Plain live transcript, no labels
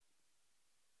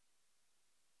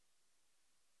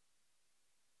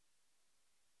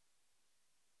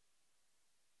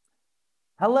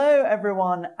Hello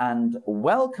everyone and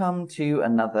welcome to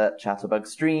another Chatterbug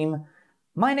stream.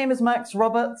 My name is Max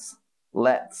Roberts.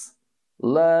 Let's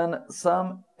learn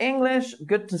some English.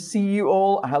 Good to see you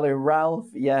all. Hello Ralph.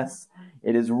 Yes,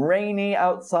 it is rainy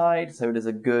outside, so it is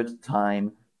a good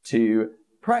time to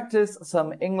practice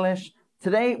some English.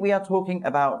 Today we are talking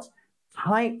about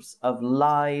types of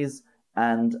lies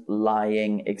and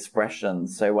lying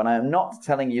expressions. So when I am not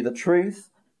telling you the truth,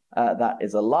 that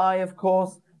is a lie, of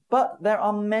course. But there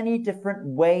are many different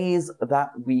ways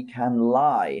that we can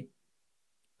lie.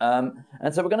 And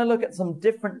so we're going to look at some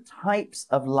different types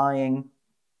of lying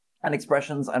and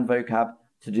expressions and vocab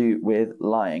to do with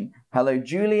lying. Hello,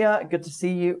 Julia. Good to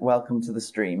see you. Welcome to the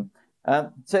stream.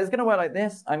 So it's going to work like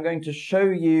this. I'm going to show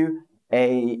you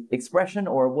an expression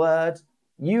or a word.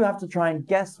 You have to try and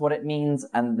guess what it means,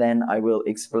 and then I will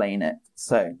explain it.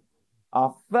 So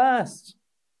our first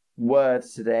word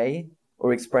today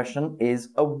or expression is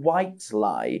a white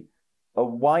lie. A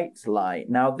white lie.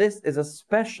 Now, this is a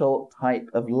special type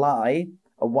of lie,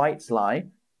 a white lie.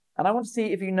 And I want to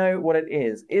see if you know what it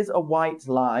is. Is a white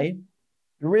lie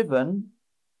driven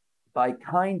by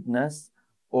kindness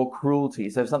or cruelty?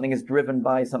 So if something is driven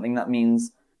by something, that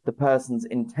means the person's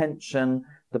intention,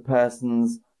 the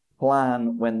person's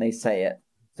plan when they say it.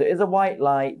 So is a white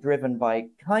lie driven by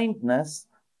kindness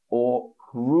or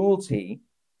cruelty?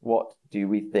 What do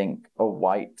we think a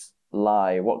white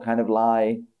lie? What kind of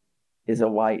lie is a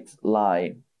white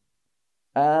lie?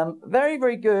 Very,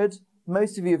 very good.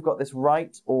 Most of you have got this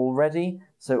right already.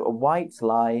 So a white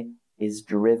lie is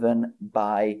driven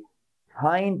by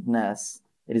kindness.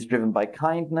 It is driven by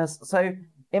kindness. So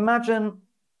imagine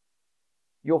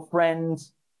your friend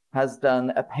has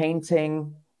done a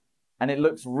painting and it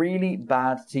looks really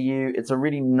bad to you. It's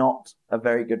really not a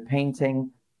very good painting.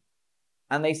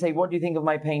 And they say, what do you think of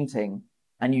my painting?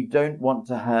 And you don't want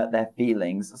to hurt their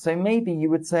feelings. So maybe you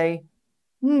would say,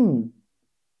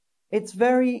 it's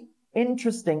very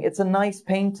interesting. It's a nice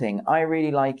painting. I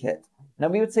really like it. Now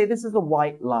we would say this is a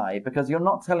white lie because you're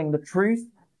not telling the truth,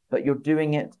 but you're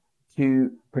doing it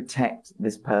to protect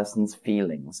this person's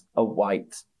feelings. A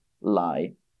white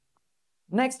lie.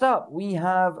 Next up, we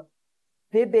have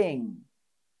fibbing.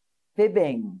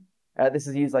 Fibbing. This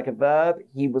is used like a verb.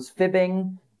 He was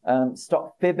fibbing.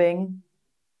 Stop fibbing.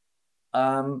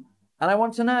 And I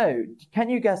want to know, can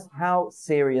you guess how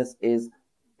serious is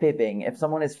fibbing? If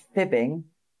someone is fibbing,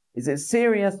 is it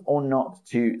serious or not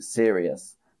too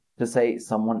serious to say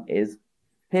someone is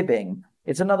fibbing?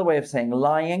 It's another way of saying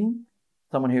lying.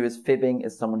 Someone who is fibbing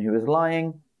is someone who is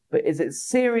lying. But is it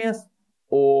serious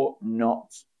or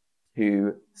not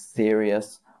too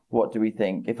serious? What do we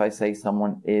think if I say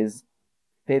someone is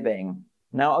fibbing?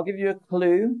 Now, I'll give you a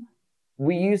clue.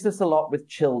 We use this a lot with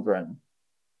children.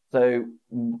 So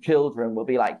children will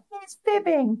be like, he's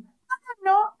fibbing. I'm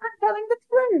not. I'm telling the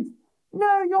truth.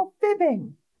 No, you're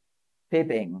fibbing.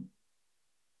 Fibbing.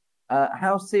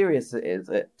 How serious is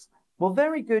it? Well,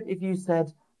 very good if you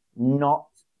said not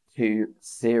too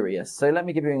serious. So let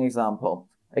me give you an example.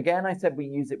 Again, I said we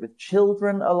use it with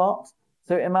children a lot.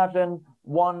 So imagine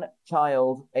one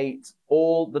child ate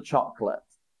all the chocolate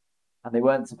and they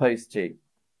weren't supposed to.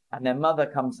 And their mother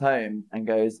comes home and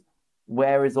goes,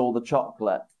 where is all the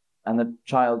chocolate? And the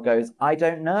child goes, I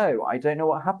don't know. I don't know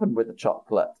what happened with the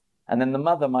chocolate. And then the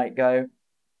mother might go,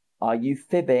 are you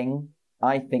fibbing?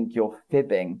 I think you're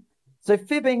fibbing. So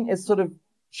fibbing is sort of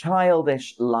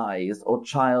childish lies or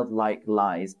childlike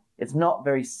lies. It's not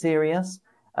very serious.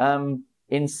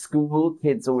 In school,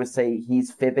 kids always say, he's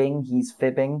fibbing, he's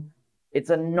fibbing. It's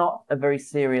not a very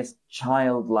serious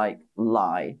childlike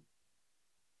lie.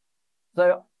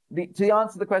 So to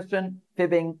answer the question,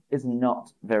 fibbing is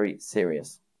not very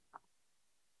serious.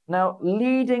 Now,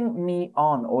 leading me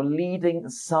on or leading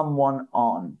someone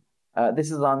on.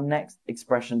 This is our next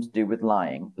expression to do with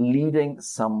lying. Leading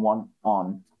someone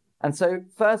on. And so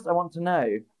first I want to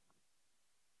know,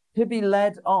 to be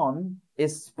led on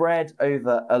is spread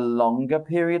over a longer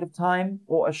period of time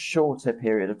or a shorter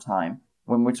period of time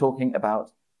when we're talking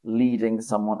about leading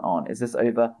someone on. Is this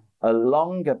over a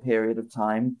longer period of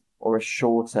time or a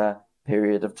shorter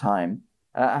period of time?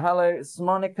 Hello,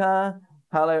 Smonica.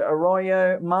 Hello,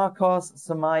 Arroyo, Marcos,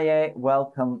 Samaye.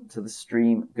 Welcome to the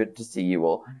stream. Good to see you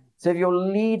all. So if you're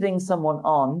leading someone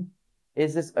on,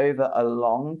 is this over a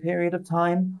long period of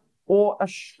time or a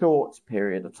short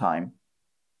period of time?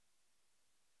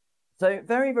 So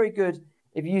very, very good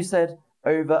if you said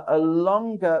over a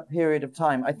longer period of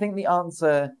time. I think the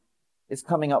answer is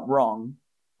coming up wrong,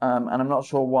 and I'm not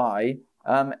sure why.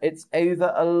 It's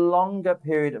over a longer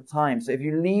period of time. So if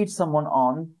you lead someone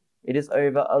on, it is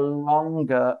over a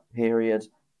longer period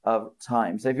of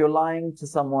time. So if you're lying to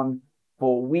someone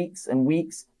for weeks and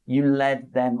weeks, you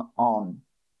led them on.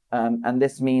 And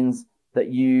this means that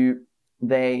you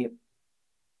have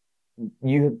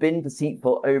been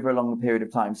deceitful over a long period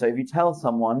of time. So if you tell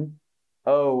someone,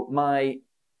 oh, my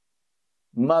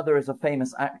mother is a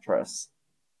famous actress,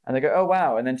 and they go, oh,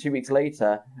 wow. And then 2 weeks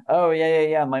later, oh,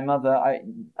 yeah, my mother,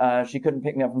 she couldn't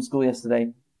pick me up from school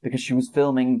yesterday because she was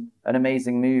filming an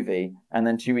amazing movie. And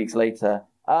then 2 weeks later,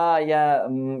 I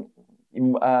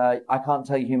can't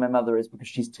tell you who my mother is because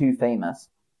she's too famous.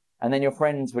 And then your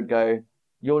friends would go,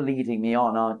 you're leading me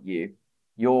on, aren't you?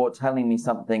 You're telling me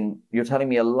something, you're telling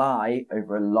me a lie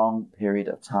over a long period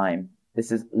of time.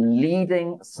 This is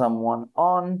leading someone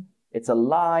on. It's a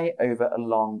lie over a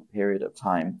long period of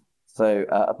time. So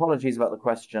apologies about the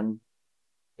question.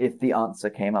 If the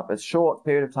answer came up as short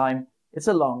period of time, it's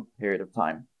a long period of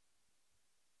time.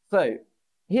 So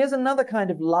here's another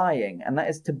kind of lying, and that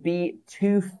is to be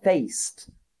two-faced.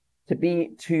 To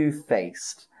be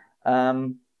two-faced.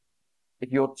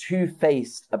 If you're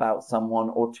two-faced about someone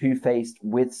or two-faced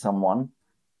with someone,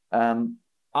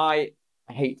 I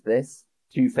hate this,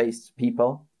 two-faced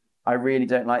people. I really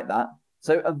don't like that.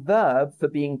 So a verb for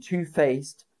being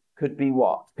two-faced could be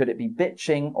what? Could it be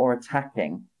bitching or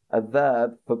attacking? A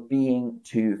verb for being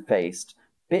two-faced.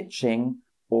 Bitching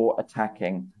or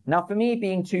attacking. Now, for me,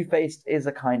 being two-faced is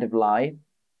a kind of lie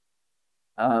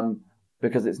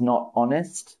because it's not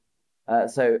honest.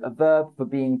 So a verb for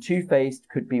being two-faced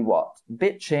could be what?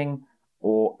 Bitching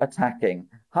or attacking.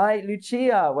 Hi,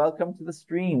 Lucia. Welcome to the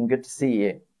stream. Good to see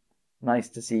you. Nice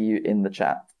to see you in the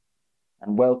chat.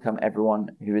 And welcome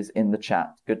everyone who is in the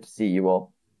chat. Good to see you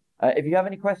all. If you have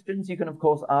any questions, you can, of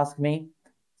course, ask me.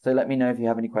 So let me know if you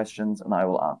have any questions and I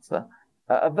will answer.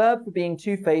 A verb for being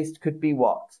two-faced could be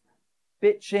what?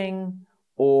 Bitching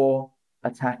or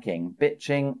attacking.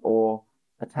 Bitching or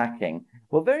attacking.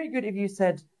 Well, very good if you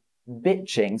said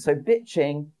bitching. So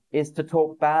bitching is to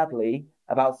talk badly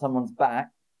about someone's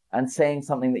back and saying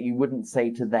something that you wouldn't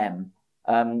say to them.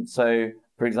 So,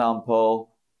 for example,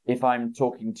 if I'm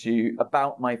talking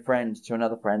about my friend to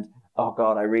another friend, oh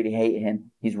God, I really hate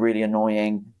him. He's really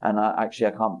annoying. And I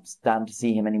can't stand to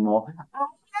see him anymore. Okay.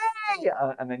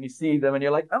 And then you see them and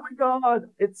you're like, oh my God,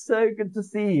 it's so good to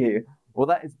see you. Well,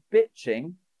 that is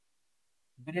bitching,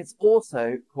 but it's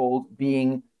also called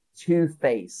being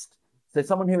two-faced. So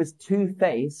someone who is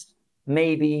two-faced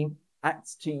maybe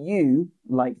acts to you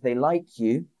like they like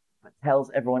you, but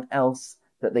tells everyone else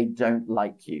that they don't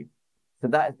like you. So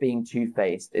that is being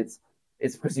two-faced. It's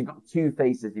because you've got two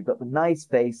faces. You've got the nice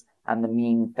face and the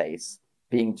mean face,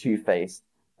 being two-faced.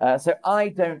 So I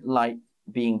don't like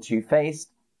being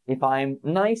two-faced. If I'm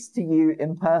nice to you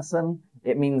in person,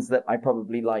 it means that I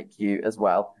probably like you as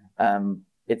well.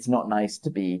 It's not nice to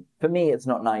be, for me, it's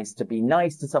not nice to be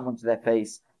nice to someone to their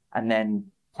face and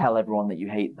then tell everyone that you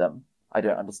hate them. I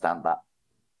don't understand that.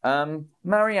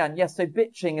 Marianne, yes, so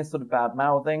bitching is sort of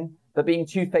bad-mouthing, but being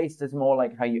two-faced is more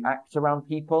like how you act around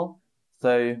people.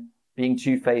 So being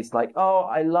two-faced, like, oh,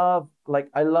 I love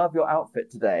your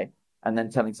outfit today, and then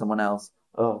telling someone else,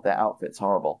 oh, their outfit's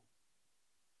horrible.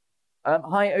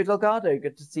 Hi, Odelgado,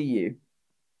 good to see you.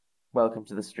 Welcome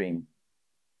to the stream.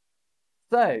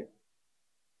 So,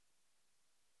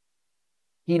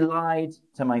 he lied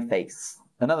to my face.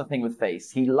 Another thing with face,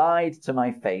 he lied to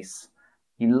my face.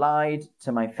 He lied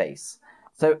to my face.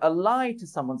 So a lie to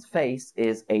someone's face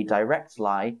is a direct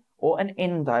lie or an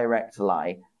indirect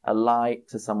lie. A lie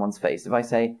to someone's face. If I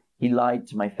say, he lied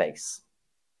to my face.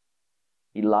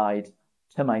 He lied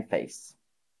to my face.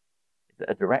 Is it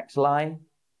a direct lie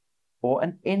or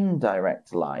an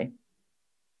indirect lie?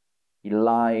 He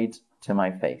lied to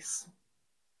my face.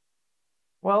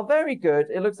 Well, very good.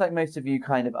 It looks like most of you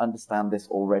kind of understand this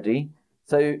already.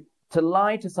 So to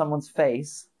lie to someone's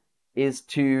face is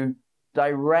to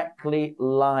directly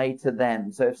lie to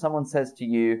them. So if someone says to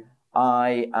you,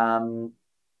 I want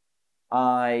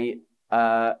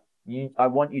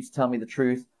you to tell me the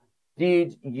truth.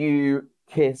 Did you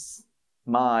kiss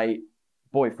my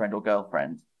boyfriend or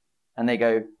girlfriend? And they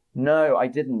go, no, I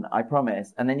didn't, I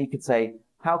promise. And then you could say,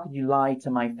 how could you lie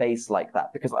to my face like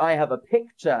that? Because I have a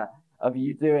picture of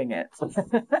you doing it.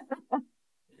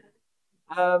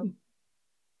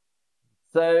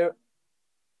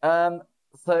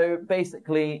 So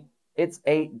basically, it's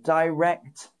a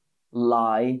direct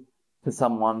lie to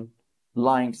someone,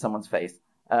 lying to someone's face.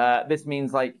 This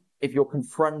means, like, if you're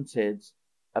confronted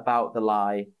about the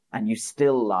lie and you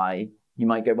still lie, you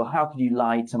might go, well, how could you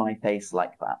lie to my face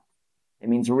like that? It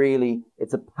means really,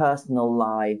 it's a personal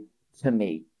lie to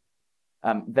me.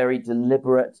 Very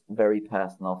deliberate, very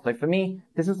personal. So for me,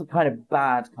 this is a kind of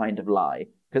bad kind of lie,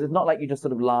 because it's not like you just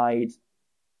sort of lied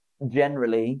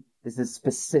generally. This is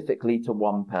specifically to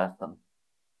one person.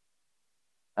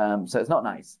 So it's not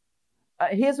nice.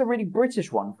 Here's a really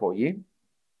British one for you.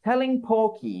 Telling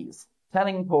porkies.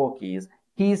 Telling porkies.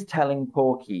 He's telling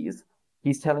porkies.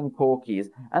 He's telling porkies.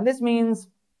 And this means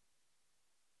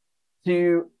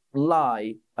to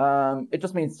lie. It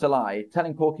just means to lie.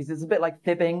 Telling porkies is a bit like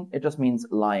fibbing. It just means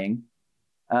lying.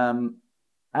 And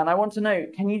I want to know,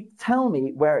 can you tell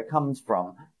me where it comes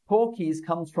from? Porkies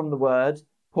comes from the word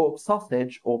pork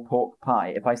sausage or pork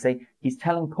pie. If I say he's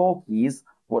telling porkies,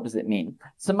 what does it mean?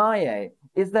 Samaye,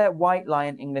 is there white lie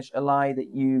in English a lie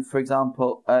that you, for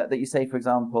example, that you say, for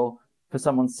example, for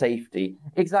someone's safety?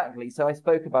 Exactly. So I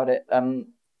spoke about it.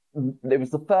 It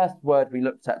was the first word we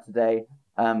looked at today,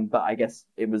 but I guess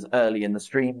it was early in the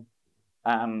stream.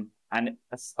 And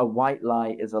a white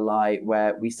lie is a lie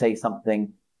where we say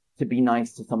something to be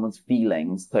nice to someone's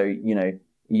feelings. So, you know,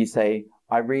 you say,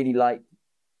 I really like,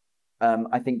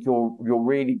 I think you're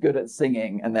really good at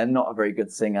singing, and they're not a very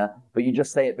good singer, but you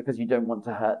just say it because you don't want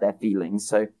to hurt their feelings.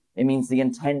 So it means the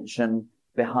intention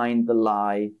behind the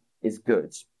lie is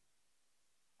good.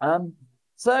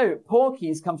 So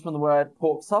porkies comes from the word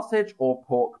pork sausage or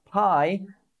pork pie.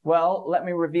 Well, let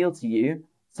me reveal to you.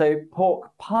 So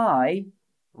pork pie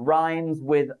rhymes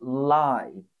with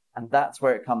lie, and that's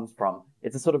where it comes from.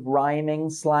 It's a sort of rhyming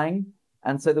slang.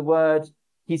 And so the word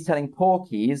he's telling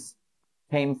porkies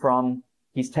came from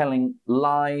he's telling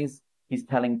lies, he's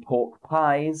telling pork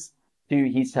pies, to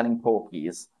he's telling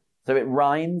porkies. So it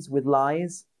rhymes with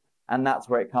lies, and that's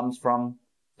where it comes from.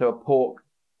 So a pork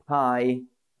pie,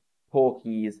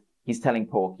 porkies, he's telling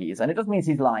porkies. And it just means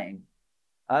he's lying.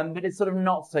 But it's sort of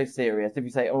not so serious. If you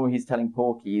say, oh, he's telling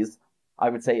porkies, I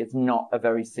would say it's not a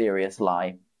very serious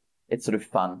lie. It's sort of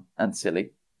fun and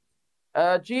silly.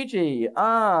 Gigi,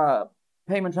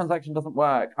 payment transaction doesn't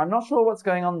work. I'm not sure what's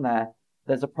going on there.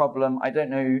 There's a problem. I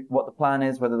don't know what the plan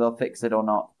is, whether they'll fix it or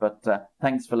not, but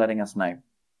thanks for letting us know.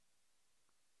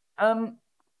 To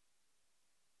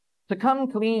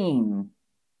come clean.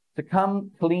 To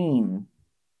come clean.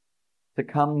 To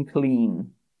come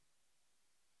clean.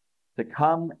 To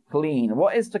come clean.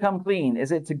 What is to come clean?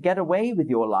 Is it to get away with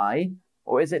your lie,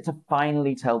 or is it to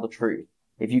finally tell the truth?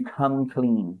 If you come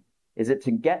clean, is it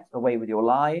to get away with your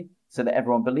lie so that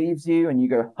everyone believes you and you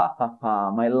go, ha ha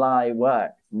ha, my lie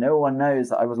worked. No one knows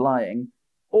that I was lying.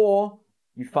 Or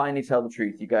you finally tell the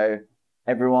truth. You go,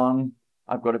 everyone,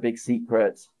 I've got a big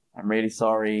secret. I'm really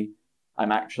sorry.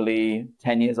 I'm actually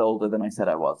 10 years older than I said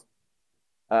I was.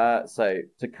 So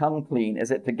to come clean, is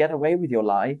it to get away with your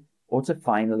lie or to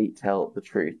finally tell the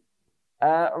truth?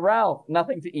 Ralph,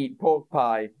 nothing to eat, pork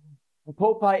pie.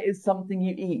 Pork pie is something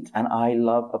you eat, and I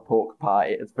love a pork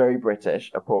pie. It's very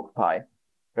British, a pork pie.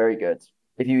 Very good.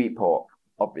 If you eat pork,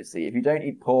 obviously. If you don't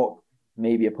eat pork,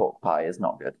 maybe a pork pie is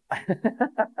not good.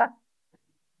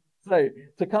 So,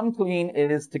 to come clean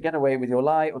is to get away with your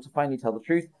lie or to finally tell the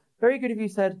truth. Very good if you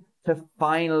said to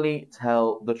finally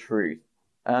tell the truth.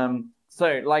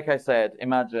 So, like I said,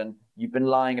 imagine you've been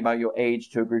lying about your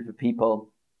age to a group of people,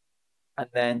 and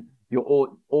then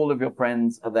all of your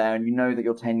friends are there, and you know that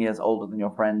you're 10 years older than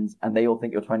your friends, and they all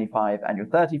think you're 25 and you're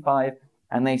 35,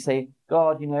 and they say,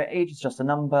 God, you know, age is just a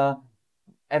number.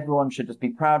 Everyone should just be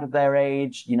proud of their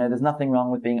age. You know, there's nothing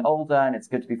wrong with being older, and it's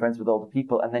good to be friends with older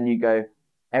people. And then you go,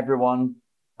 everyone,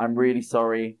 I'm really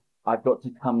sorry. I've got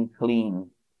to come clean.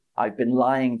 I've been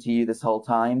lying to you this whole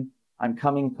time. I'm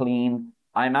coming clean.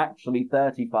 I'm actually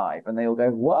 35. And they all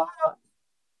go, what?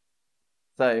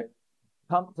 So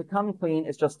to come clean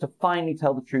is just to finally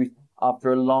tell the truth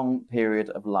after a long period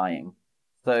of lying.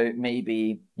 So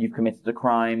maybe you've committed a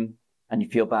crime and you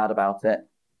feel bad about it,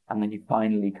 and then you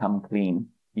finally come clean.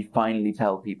 You finally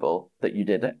tell people that you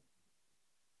did it.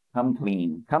 Come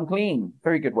clean. Come clean.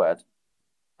 Very good word.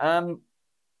 My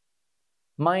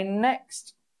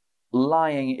next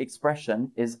lying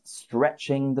expression is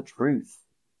stretching the truth.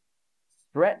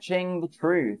 Stretching the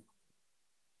truth.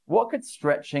 What could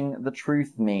stretching the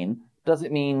truth mean? Does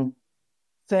it mean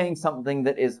saying something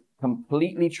that is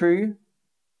completely true,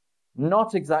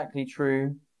 not exactly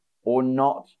true, or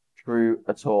not true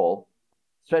at all?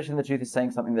 Stretching the truth is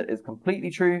saying something that is completely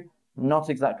true, not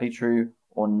exactly true,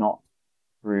 or not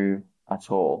true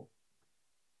at all.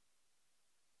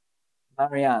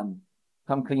 Marianne,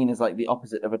 come clean is like the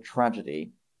opposite of a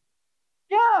tragedy.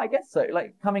 Yeah, I guess so.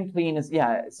 Like coming clean is,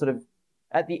 yeah, sort of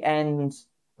at the end,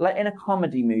 like in a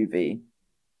comedy movie.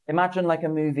 Imagine like a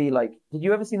movie like, did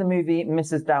you ever see the movie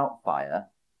Mrs. Doubtfire,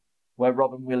 where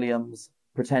Robin Williams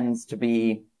pretends to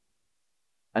be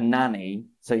a nanny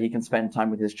so he can spend time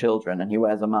with his children, and he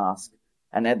wears a mask,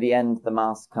 and at the end the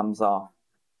mask comes off,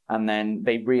 and then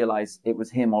they realize it was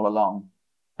him all along,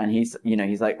 And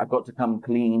he's like, I've got to come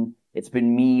clean. It's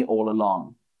been me all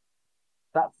along.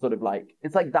 That's sort of like,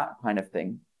 it's like that kind of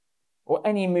thing. Or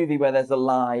any movie where there's a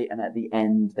lie and at the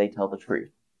end they tell the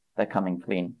truth. They're coming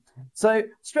clean. So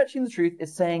stretching the truth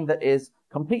is saying that is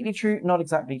completely true, not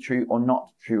exactly true, or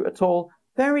not true at all.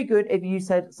 Very good if you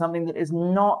said something that is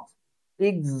not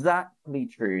exactly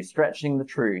true, stretching the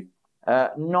truth.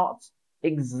 Not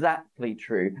exactly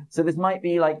true. So this might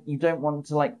be like you don't want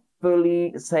to like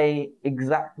fully say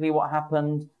exactly what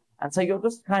happened. And so you're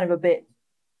just kind of a bit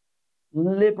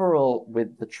liberal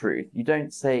with the truth. You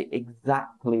don't say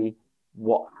exactly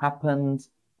what happened.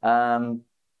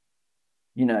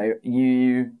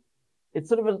 It's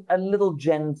sort of a little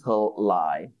gentle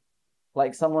lie.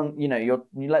 Like someone,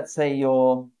 let's say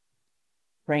you're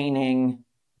training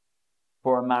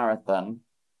for a marathon.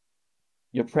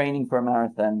 You're training for a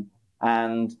marathon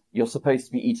and you're supposed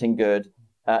to be eating good,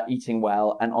 eating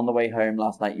well. And on the way home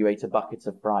last night, you ate a bucket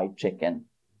of fried chicken.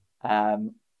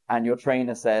 And your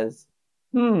trainer says,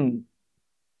 on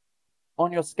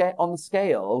the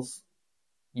scales,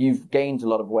 you've gained a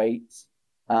lot of weight.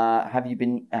 Have you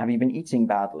been eating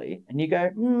badly? And you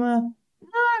go, no,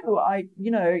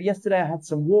 yesterday I had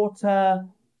some water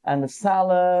and a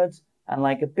salad and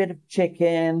like a bit of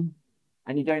chicken.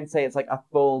 And you don't say it's like a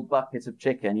full bucket of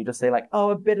chicken. You just say like,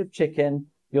 oh, a bit of chicken.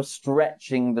 You're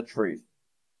stretching the truth.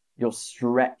 You're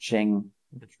stretching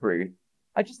the truth.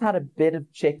 I just had a bit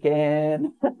of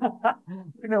chicken.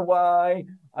 You know why?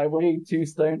 I weigh 2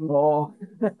 stone more.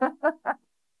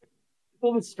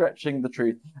 Always stretching the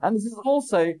truth. And this is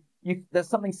also, there's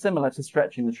something similar to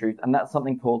stretching the truth, and that's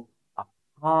something called a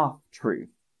half-truth.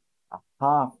 A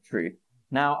half-truth.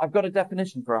 Now, I've got a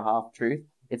definition for a half-truth.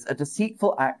 It's a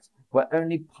deceitful act where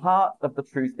only part of the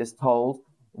truth is told,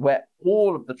 where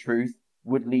all of the truth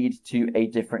would lead to a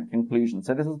different conclusion.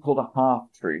 So this is called a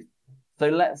half-truth. So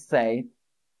let's say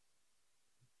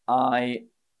I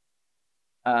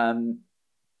owe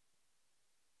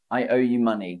you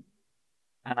money,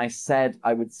 and I said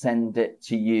I would send it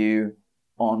to you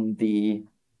on the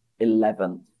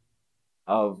 11th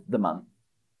of the month.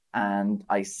 And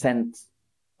I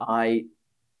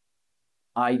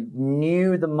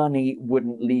knew the money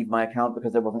wouldn't leave my account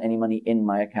because there wasn't any money in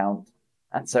my account.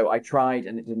 And so I tried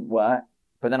and it didn't work.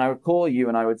 But then I would call you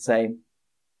and I would say,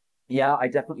 yeah, I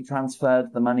definitely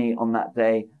transferred the money on that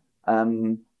day.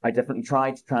 I definitely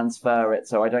tried to transfer it,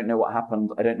 so I don't know what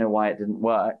happened. I don't know why it didn't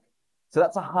work. So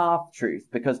that's a half truth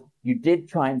because you did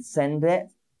try and send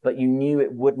it, but you knew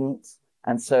it wouldn't.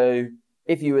 And so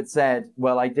if you had said,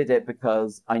 well, I did it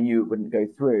because I knew it wouldn't go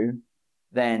through,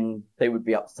 then they would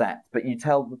be upset. But you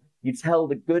tell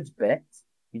the good bit,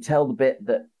 you tell the bit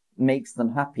that makes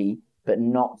them happy, but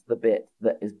not the bit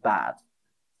that is bad.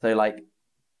 So like,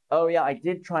 oh yeah, I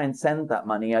did try and send that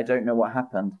money. I don't know what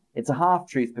happened. It's a half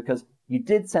truth because you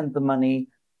did send the money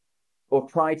or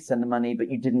try to send the money, but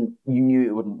you knew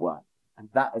it wouldn't work. And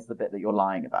that is the bit that you're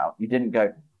lying about. You didn't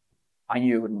go, I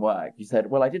knew it wouldn't work. You said,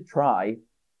 well, I did try.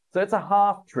 So it's a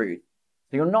half truth.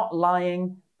 So you're not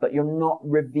lying, but you're not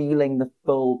revealing the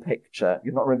full picture.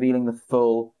 You're not revealing the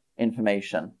full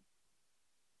information.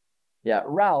 Yeah,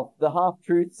 Ralph, the half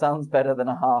truth sounds better than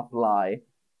a half lie.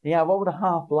 Yeah, what would a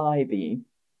half lie be?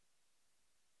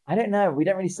 I don't know. We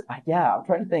don't really. Yeah, I'm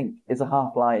trying to think. Is a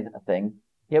half lie a thing?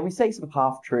 Yeah, we say some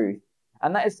half truth,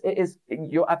 and it is.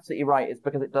 You're absolutely right. It's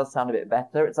because it does sound a bit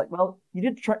better. It's like, well, you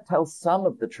did tell some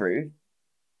of the truth.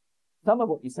 Some of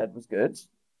what you said was good,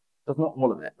 but not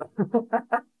all of it.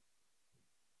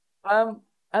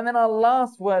 And then our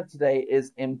last word today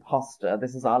is imposter.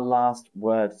 This is our last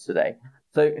word today.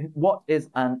 So, what is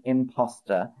an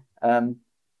imposter?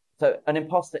 So, an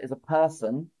imposter is a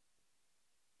person.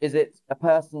 Is it a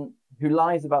person who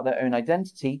lies about their own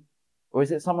identity, or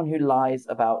is it someone who lies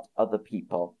about other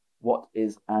people? What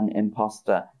is an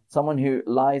imposter? Someone who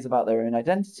lies about their own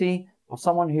identity, or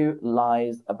someone who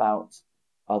lies about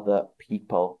other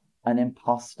people? An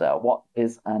imposter. What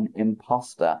is an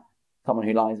imposter? Someone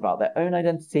who lies about their own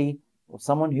identity, or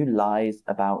someone who lies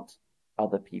about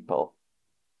other people?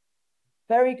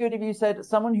 Very good if you said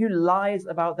someone who lies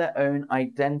about their own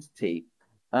identity.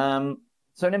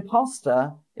 So an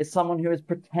imposter is someone who is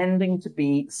pretending to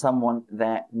be someone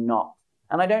they're not.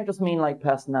 And I don't just mean like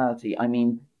personality. I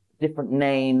mean different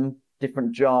name,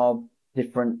 different job,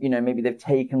 different, maybe they've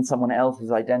taken someone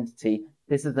else's identity.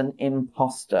 This is an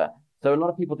imposter. So a lot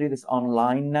of people do this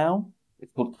online now.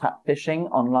 It's called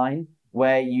catfishing online,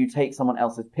 where you take someone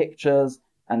else's pictures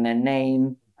and their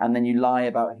name, and then you lie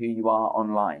about who you are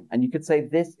online. And you could say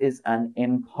this is an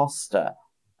imposter.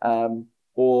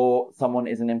 Or someone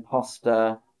is an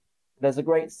imposter. There's a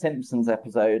great Simpsons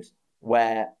episode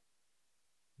where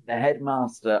the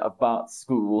headmaster of Bart's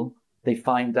school, they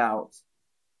find out,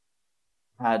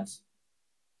 had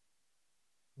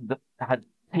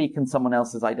taken someone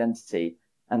else's identity.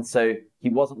 And so he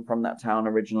wasn't from that town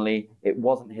originally. It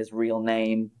wasn't his real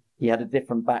name. He had a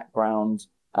different background,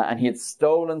 and he had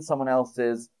stolen someone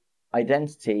else's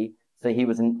identity. So he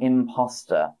was an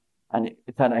imposter. And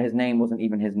it turned out his name wasn't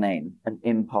even his name, an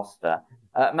imposter.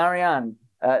 Marianne,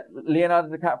 Leonardo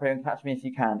DiCaprio in Catch Me If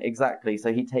You Can. Exactly.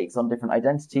 So he takes on different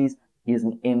identities. He is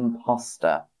an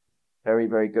imposter. Very,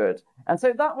 very good. And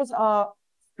so that was our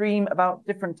stream about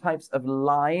different types of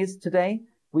lies today.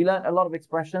 We learned a lot of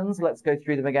expressions. Let's go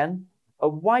through them again. A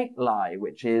white lie,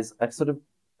 which is a sort of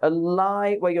a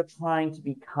lie where you're trying to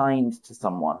be kind to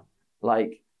someone.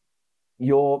 Like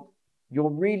you're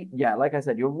really, yeah, like I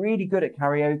said, you're really good at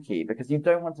karaoke because you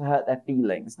don't want to hurt their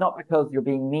feelings. Not because you're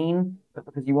being mean, but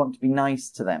because you want to be nice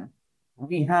to them.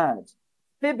 We had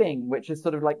fibbing, which is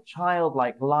sort of like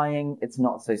childlike lying. It's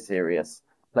not so serious,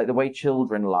 like the way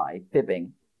children lie,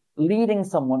 fibbing. Leading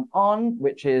someone on,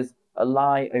 which is a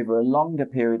lie over a longer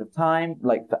period of time,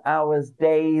 like for hours,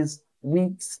 days,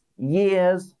 weeks,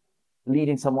 years.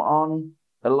 Leading someone on,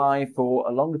 a lie for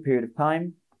a longer period of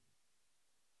time.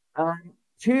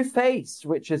 Two-faced,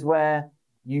 which is where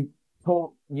you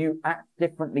act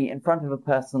differently in front of a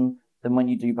person than when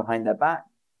you do behind their back.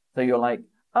 So you're like,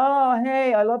 oh,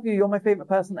 hey, I love you. You're my favorite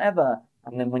person ever.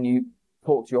 And then when you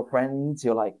talk to your friends,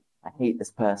 you're like, I hate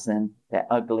this person. They're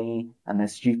ugly and they're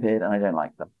stupid and I don't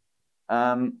like them.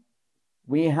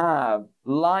 We have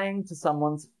lying to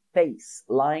someone's face.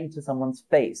 Lying to someone's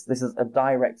face. This is a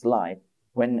direct lie.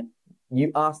 When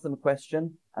you ask them a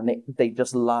question and they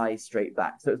just lie straight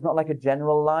back. So it's not like a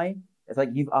general lie. It's like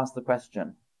you've asked the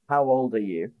question, how old are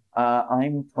you?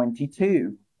 I'm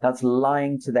 22. That's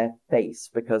lying to their face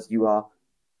because you are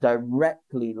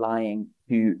directly lying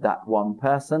to that one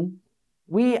person.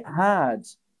 We had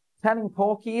telling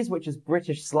porkies, which is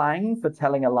British slang for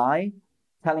telling a lie.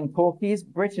 Telling porkies,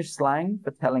 British slang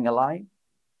for telling a lie.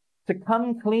 To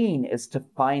come clean is to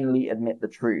finally admit the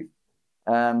truth.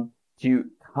 To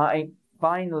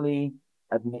finally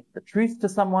admit the truth to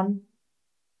someone.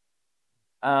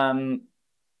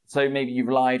 So maybe you've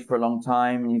lied for a long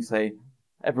time and you say,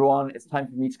 everyone, it's time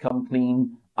for me to come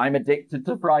clean. I'm addicted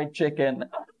to fried chicken.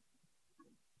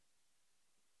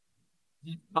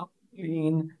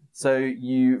 Clean. So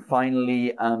you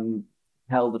finally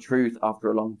tell the truth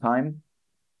after a long time.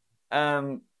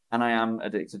 And I am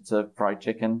addicted to fried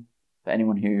chicken. For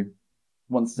anyone who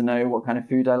wants to know what kind of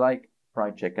food I like,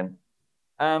 fried chicken.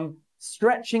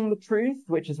 Stretching the truth,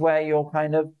 which is where you're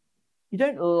you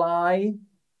don't lie,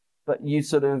 but you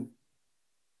sort of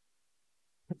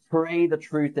portray the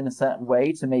truth in a certain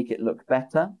way to make it look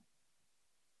better.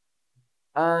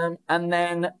 And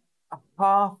then a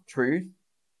half truth,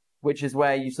 which is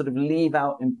where you sort of leave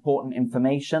out important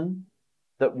information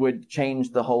that would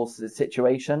change the whole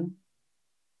situation.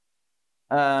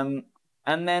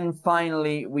 And then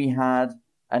finally, we had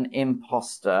an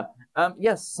imposter.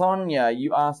 Yes, Sonia,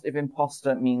 you asked if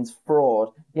imposter means fraud.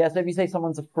 Yeah, so if you say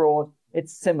someone's a fraud,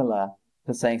 it's similar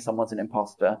to saying someone's an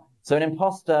imposter. So an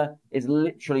imposter is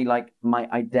literally like my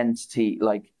identity,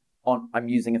 like I'm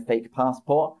using a fake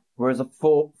passport, whereas a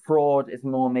fraud is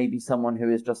more maybe someone who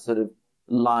is just sort of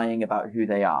lying about who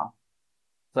they are.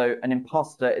 So an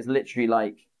imposter is literally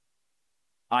like,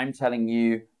 I'm telling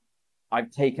you,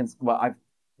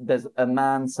 there's a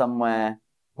man somewhere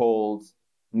called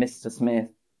Mr.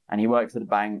 Smith, and he works at a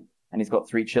bank, and he's got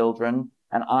 3 children,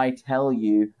 and I tell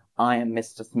you, I am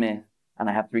Mr. Smith, and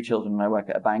I have 3 children, and I work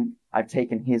at a bank. I've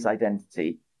taken his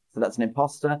identity. So that's an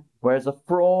imposter. Whereas a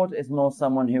fraud is more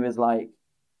someone who is like,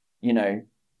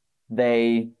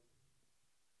 they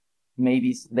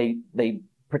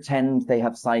pretend they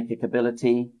have psychic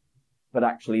ability, but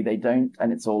actually they don't,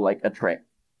 and it's all like a trick.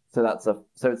 So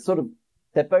it's sort of,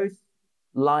 they're both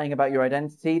lying about your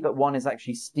identity, but one is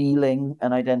actually stealing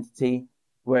an identity,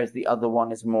 whereas the other one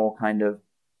is more kind of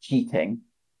cheating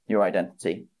your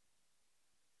identity.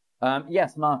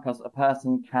 Yes, Marcos, a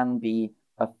person can be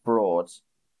a fraud.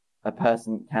 A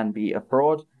person can be a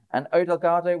fraud. And O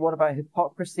Delgado, what about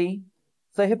hypocrisy?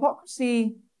 So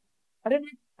hypocrisy, I don't know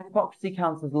if hypocrisy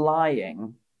counts as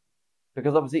lying,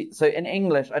 because obviously, so in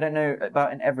English, I don't know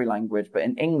about in every language, but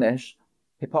in English,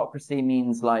 hypocrisy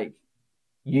means like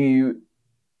you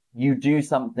do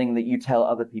something that you tell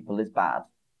other people is bad.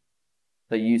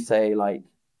 So you say like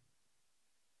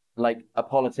a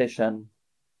politician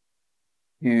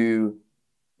who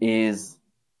is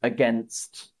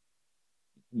against,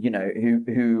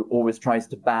 who always tries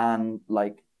to ban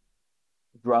like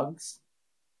drugs,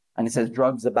 and he says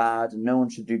drugs are bad and no one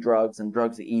should do drugs and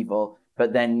drugs are evil,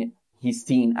 but then he's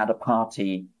seen at a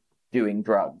party doing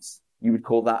drugs. You would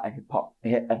call that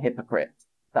a hypocrite.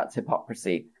 That's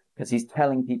hypocrisy, because he's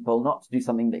telling people not to do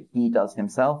something that he does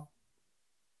himself.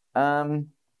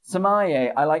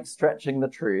 Samaye, I like stretching the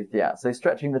truth. Yeah, so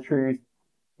stretching the truth,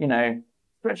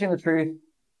 stretching the truth.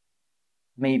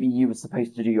 Maybe you were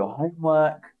supposed to do your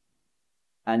homework,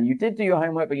 and you did do your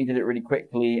homework, but you did it really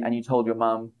quickly, and you told your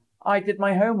mum, I did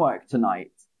my homework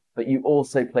tonight, but you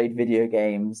also played video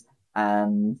games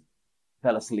and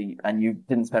fell asleep, and you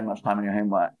didn't spend much time on your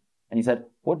homework. And you said,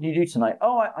 what did you do tonight?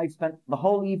 Oh, I spent the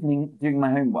whole evening doing my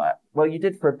homework. Well, you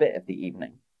did for a bit of the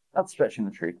evening. That's stretching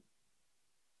the truth.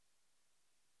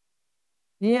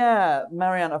 Yeah,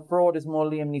 Marianne, a fraud is more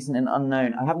Liam Neeson in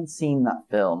Unknown. I haven't seen that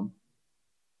film,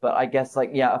 but I guess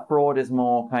a fraud is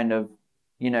more kind of,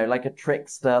 like a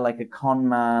trickster, like a con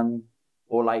man,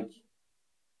 or like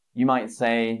you might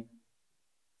say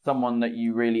someone that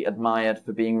you really admired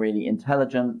for being really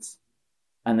intelligent,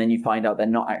 and then you find out they're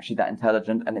not actually that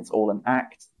intelligent and it's all an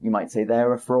act. You might say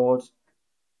they're a fraud.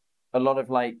 A lot of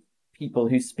people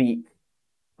who speak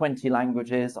 20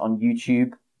 languages on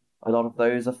YouTube, a lot of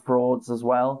those are frauds as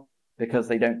well, because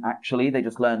they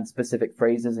just learn specific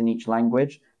phrases in each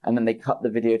language, and then they cut the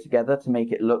video together to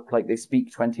make it look like they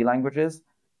speak 20 languages.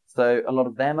 So a lot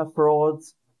of them are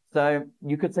frauds. So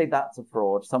you could say that's a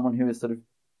fraud, someone who is sort of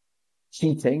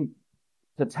cheating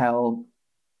to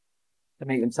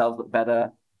make themselves look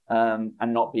better, and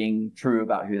not being true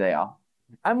about who they are.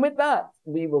 And with that,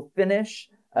 we will finish.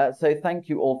 So thank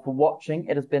you all for watching.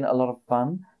 It has been a lot of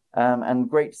fun, and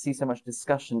great to see so much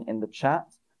discussion in the chat.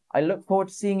 I look forward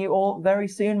to seeing you all very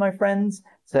soon, my friends.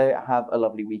 So have a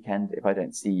lovely weekend if I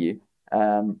don't see you.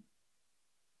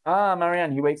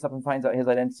 Marianne, he wakes up and finds out his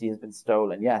identity has been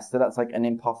stolen. Yes, so that's like an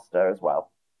imposter as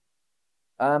well.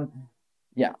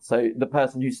 Yeah, so the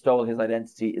person who stole his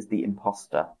identity is the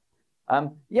imposter.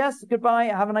 Yes, goodbye.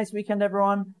 Have a nice weekend,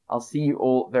 everyone. I'll see you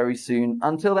all very soon.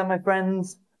 Until then, my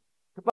friends,